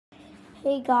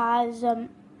Hey guys,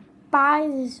 by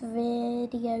this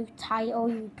video title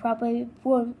you probably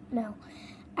won't know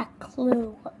a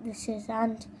clue what this is,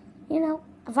 and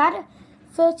I've had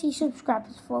 30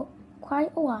 subscribers for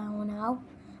quite a while now.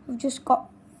 I've just got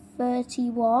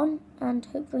 31 and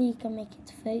hopefully you can make it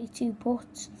to 32,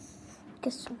 but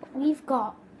guess what we've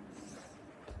got?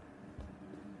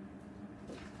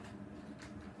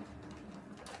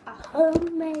 A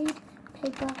homemade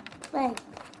paper play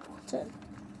button.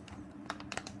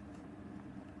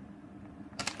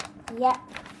 Yep,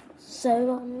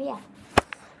 so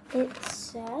it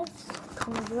says,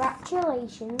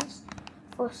 congratulations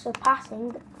for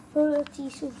surpassing 30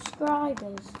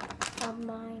 subscribers on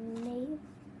my name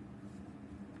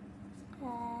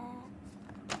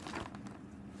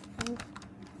and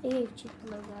the YouTube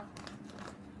logo.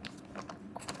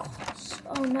 Of course.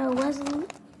 Oh no, where's the...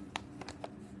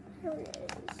 There it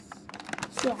is.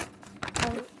 So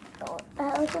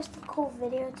that was just a cool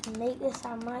video to make this.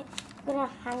 I'm gonna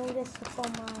hang this up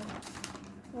on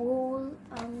my wall,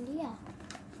 and be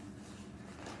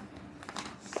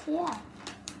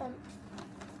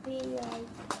like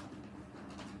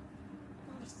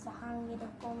nice to hang it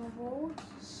up on the wall.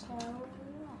 So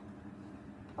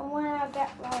and when I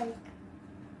get like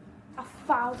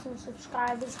 1,000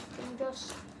 subscribers, I can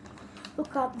just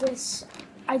look at this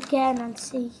again and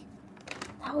see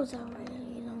that was a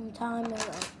really long time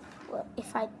ago. Well,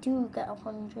 if I do get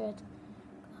 100,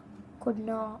 could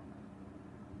not.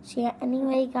 So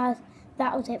anyway guys,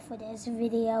 that was it for this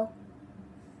video.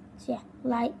 So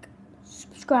like,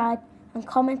 subscribe and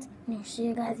comment, and I'll see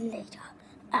you guys later.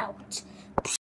 Out.